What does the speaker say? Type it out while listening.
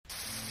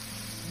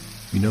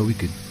You know, we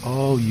could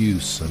all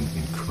use some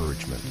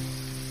encouragement.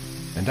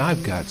 And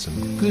I've got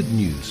some good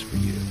news for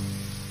you.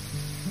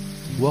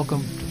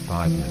 Welcome to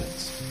 5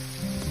 Minutes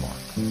with Mark.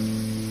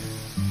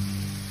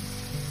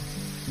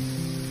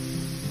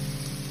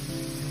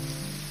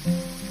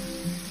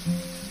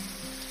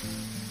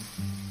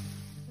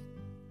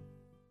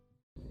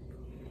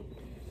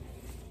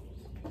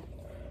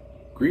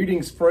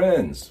 Greetings,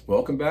 friends.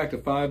 Welcome back to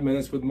 5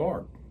 Minutes with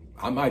Mark.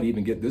 I might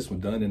even get this one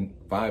done in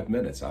 5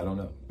 minutes. I don't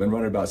know. Been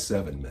running about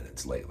 7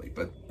 minutes lately,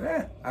 but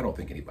I don't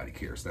think anybody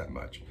cares that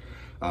much.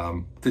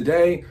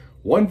 Today,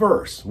 one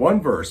verse.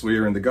 We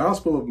are in the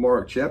Gospel of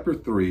Mark, chapter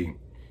 3,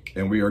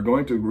 and we are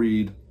going to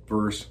read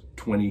verse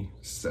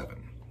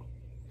 27.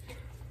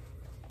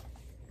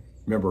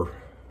 Remember,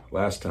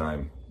 last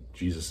time,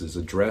 Jesus is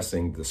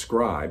addressing the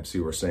scribes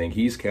who are saying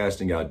he's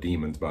casting out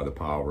demons by the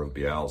power of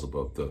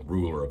Beelzebub, the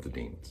ruler of the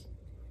demons.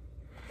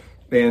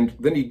 And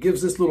then he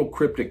gives this little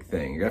cryptic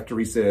thing after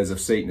he says, if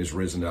Satan is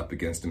risen up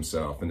against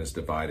himself and is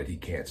divided, he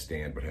can't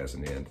stand but has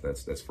an end.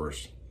 That's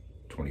verse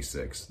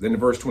 26. Then in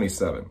verse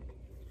 27,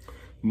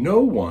 no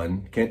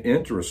one can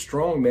enter a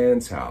strong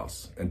man's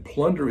house and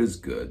plunder his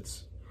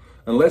goods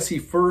unless he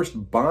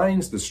first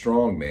binds the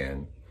strong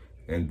man,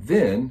 and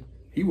then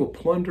he will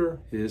plunder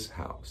his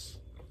house.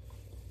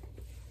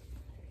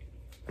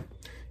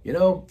 You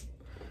know,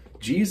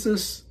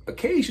 Jesus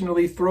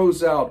occasionally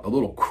throws out a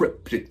little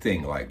cryptic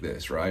thing like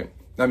this, right?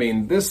 I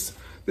mean, this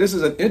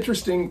is an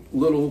interesting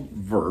little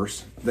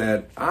verse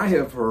that I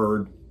have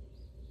heard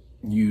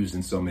used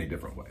in so many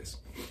different ways.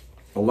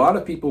 A lot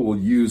of people will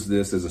use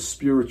this as a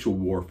spiritual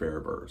warfare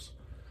verse,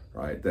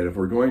 right? That if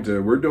we're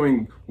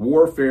doing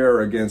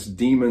warfare against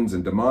demons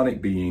and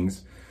demonic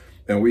beings,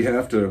 and we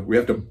have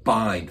to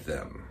bind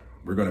them.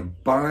 We're going to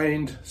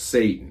bind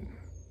Satan,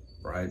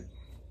 right?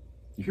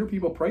 You hear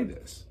people pray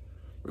this.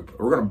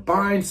 We're going to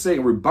bind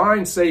Satan. We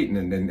bind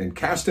Satan and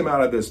cast him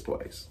out of this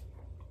place.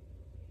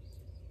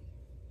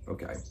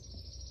 Okay.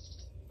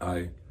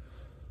 I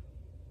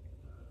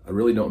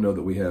really don't know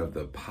that we have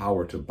the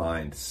power to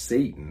bind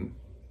Satan.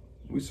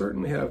 We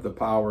certainly have the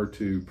power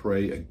to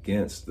pray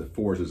against the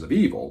forces of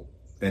evil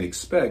and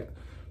expect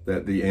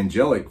that the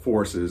angelic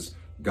forces,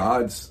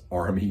 God's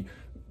army,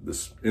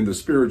 in the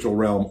spiritual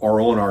realm,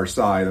 are on our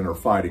side and are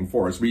fighting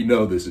for us. We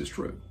know this is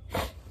true.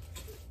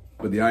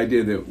 But the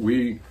idea that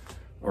we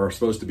are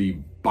supposed to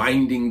be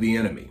binding the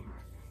enemy,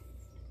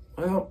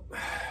 well,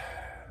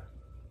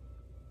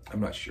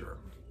 I'm not sure.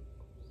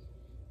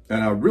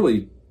 And I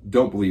really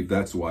don't believe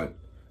that's what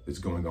is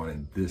going on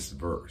in this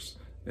verse.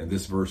 And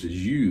this verse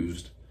is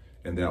used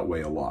in that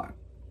way a lot.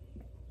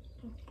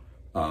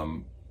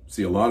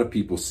 See, a lot of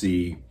people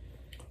see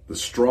the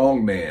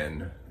strong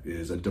man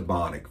is a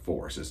demonic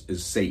force,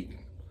 is Satan.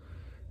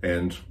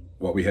 And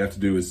what we have to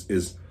do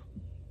is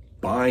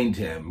bind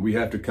him. We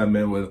have to come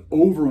in with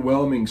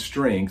overwhelming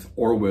strength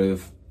or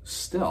with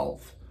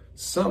stealth,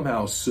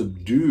 somehow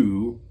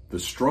subdue the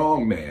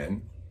strong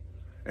man,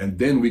 and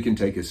then we can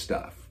take his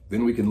stuff.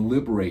 Then we can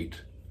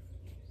liberate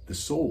the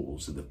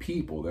souls of the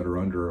people that are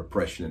under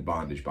oppression and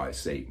bondage by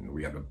Satan.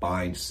 We have to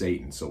bind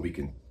Satan so we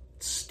can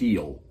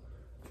steal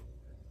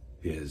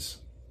his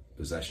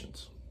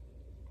possessions.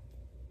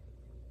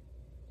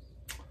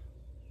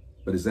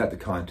 But is that the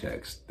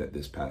context that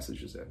this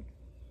passage is in?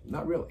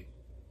 Not really.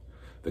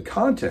 The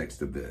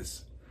context of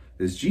this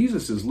is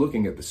Jesus is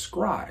looking at the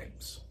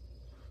scribes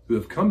who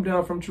have come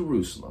down from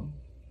Jerusalem,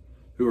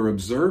 who are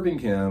observing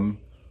him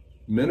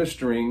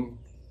ministering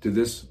to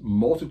this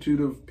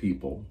multitude of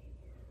people,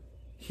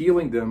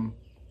 healing them,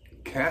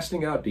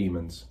 casting out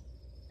demons,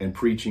 and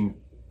preaching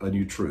a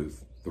new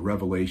truth, the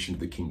revelation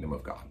of the kingdom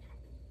of God.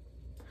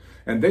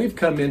 And they've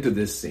come into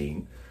this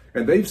scene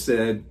and they've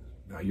said,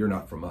 no, you're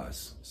not from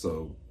us.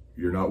 So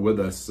you're not with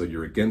us. So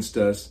you're against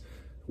us.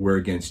 We're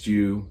against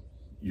you.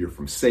 You're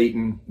from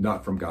Satan,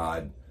 not from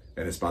God.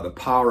 And it's by the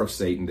power of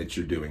Satan that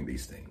you're doing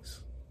these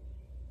things.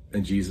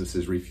 And Jesus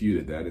has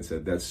refuted that and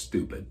said, that's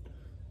stupid.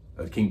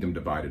 A kingdom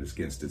divided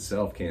against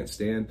itself can't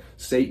stand.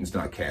 Satan's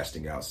not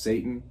casting out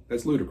Satan.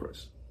 That's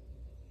ludicrous.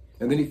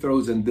 And then he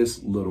throws in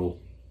this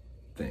little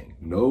thing.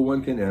 No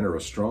one can enter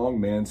a strong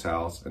man's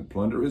house and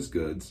plunder his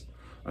goods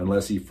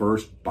unless he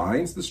first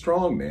binds the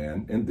strong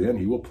man, and then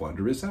he will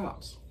plunder his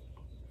house.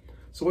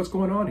 So what's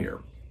going on here?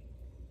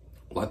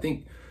 Well, I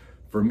think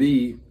for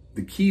me,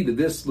 the key to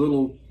this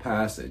little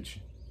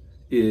passage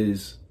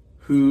is,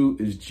 who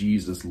is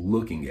Jesus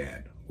looking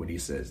at when he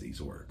says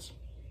these words?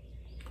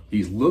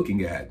 He's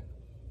looking at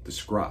the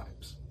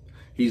scribes.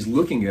 He's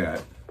looking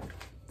at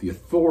the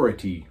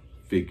authority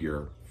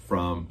figure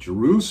from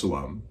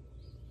Jerusalem,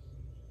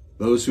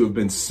 those who have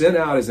been sent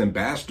out as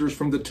ambassadors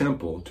from the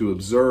temple to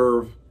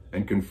observe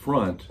and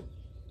confront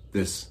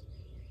this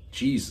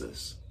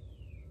Jesus.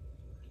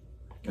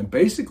 And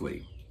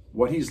basically,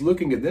 what he's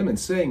looking at them and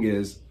saying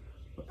is,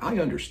 I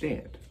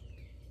understand.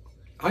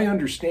 I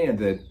understand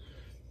that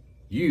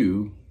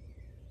you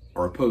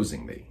are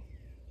opposing me.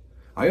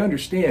 I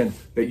understand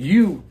that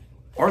you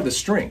are the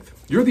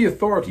strength. You're the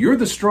authority. You're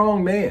the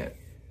strong man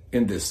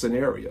in this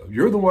scenario.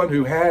 You're the one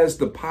who has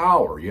the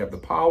power. You have the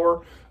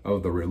power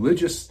of the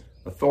religious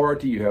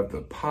authority, you have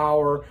the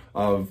power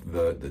of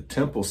the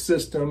temple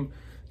system,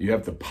 you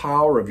have the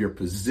power of your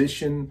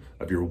position,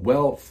 of your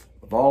wealth,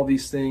 of all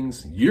these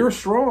things. You're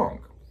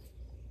strong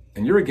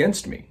and you're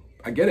against me.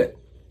 I get it.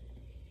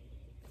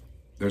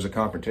 There's a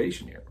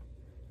confrontation here.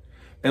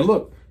 And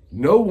look,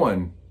 no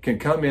one can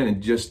come in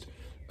and just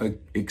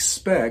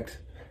expect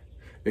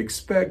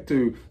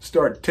to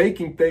start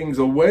taking things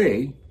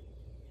away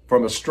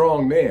from a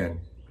strong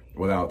man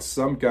without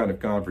some kind of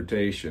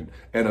confrontation.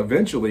 And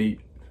eventually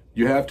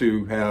you have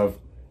to have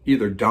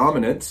either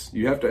dominance,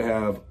 you have to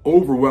have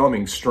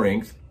overwhelming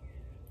strength,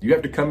 you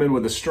have to come in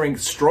with a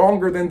strength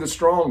stronger than the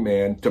strong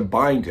man to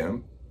bind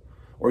him,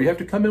 or you have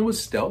to come in with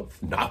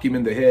stealth, knock him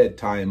in the head,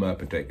 tie him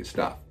up, and take his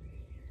stuff.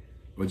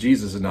 But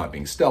Jesus is not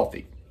being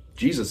stealthy.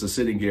 Jesus is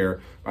sitting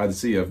here by the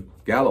Sea of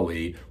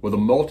Galilee with a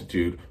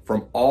multitude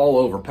from all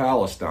over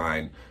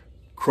Palestine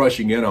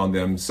crushing in on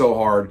them so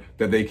hard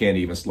that they can't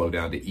even slow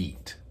down to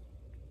eat.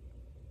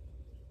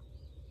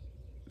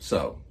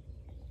 So,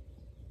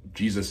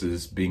 Jesus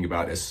is being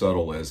about as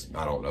subtle as,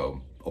 I don't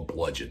know, a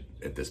bludgeon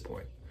at this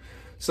point.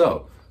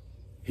 So,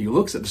 he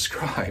looks at the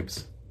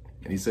scribes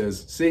and he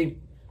says, see,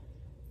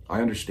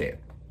 I understand.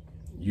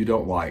 You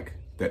don't like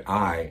that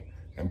I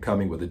am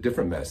coming with a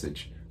different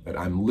message, that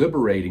I'm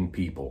liberating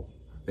people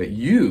that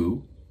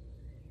you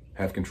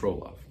have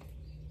control of.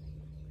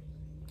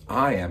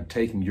 I am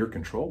taking your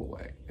control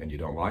away and you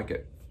don't like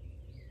it.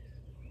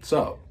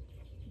 So,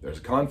 there's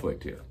a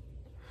conflict here.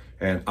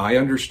 And I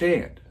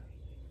understand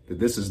that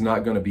this is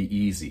not going to be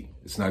easy.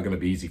 It's not going to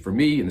be easy for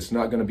me, and it's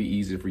not going to be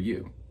easy for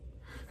you.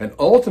 And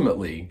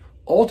ultimately,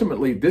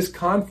 this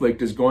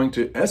conflict is going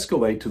to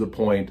escalate to the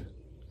point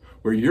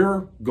where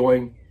you're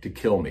going to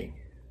kill me.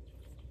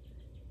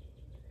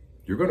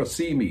 You're going to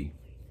see me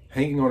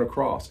hanging on a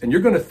cross, and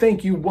you're going to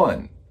think you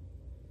won.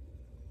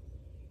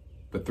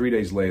 But 3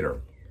 days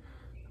later,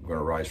 I'm going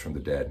to rise from the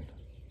dead,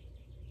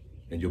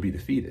 and you'll be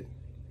defeated.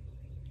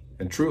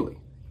 And truly,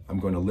 I'm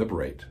going to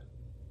liberate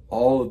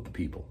all of the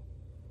people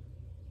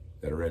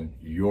that are in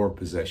your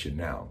possession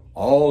now.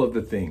 All of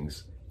the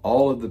things,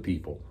 all of the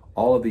people,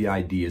 all of the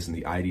ideas and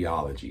the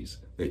ideologies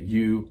that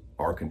you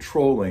are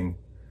controlling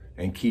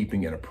and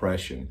keeping in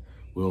oppression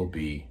will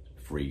be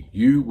free.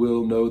 You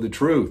will know the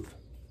truth,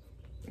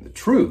 and the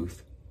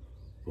truth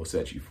will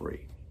set you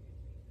free.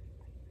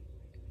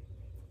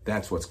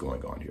 That's what's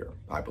going on here,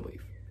 I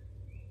believe.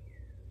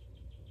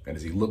 And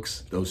as he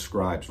looks those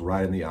scribes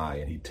right in the eye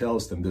and he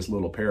tells them this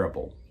little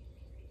parable,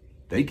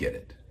 they get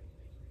it.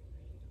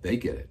 They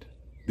get it.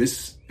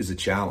 This is a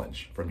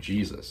challenge from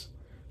Jesus,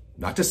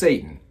 not to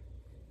Satan,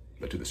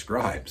 but to the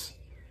scribes,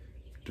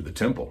 to the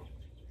temple.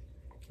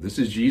 This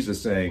is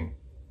Jesus saying,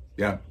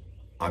 yeah,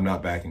 I'm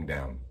not backing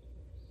down.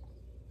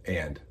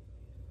 And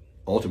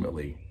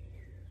ultimately,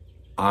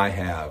 I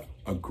have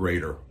a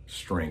greater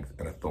strength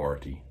and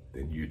authority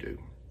than you do.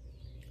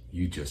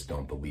 You just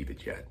don't believe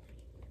it yet.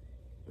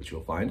 But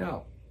you'll find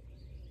out.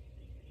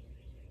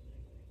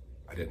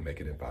 I didn't make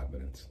it in 5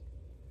 minutes.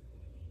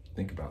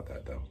 Think about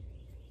that, though.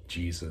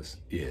 Jesus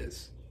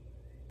is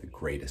the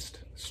greatest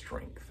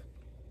strength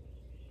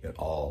in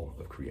all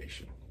of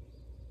creation.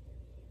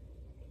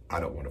 I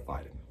don't want to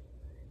fight him.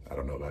 I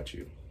don't know about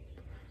you.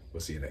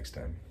 We'll see you next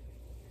time.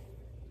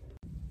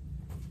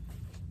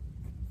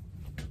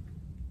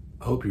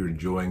 I hope you're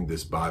enjoying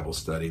this Bible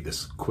study,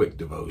 this quick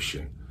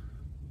devotion.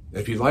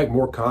 If you'd like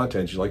more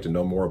content, you'd like to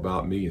know more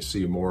about me and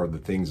see more of the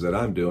things that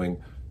I'm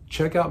doing,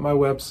 check out my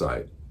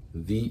website,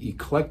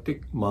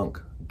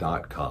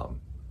 theeclecticmonk.com.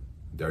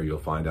 There you'll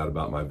find out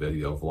about my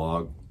video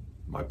vlog,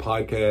 my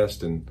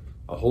podcast, and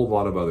a whole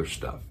lot of other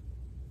stuff.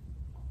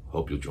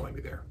 Hope you'll join me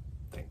there.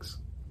 Thanks.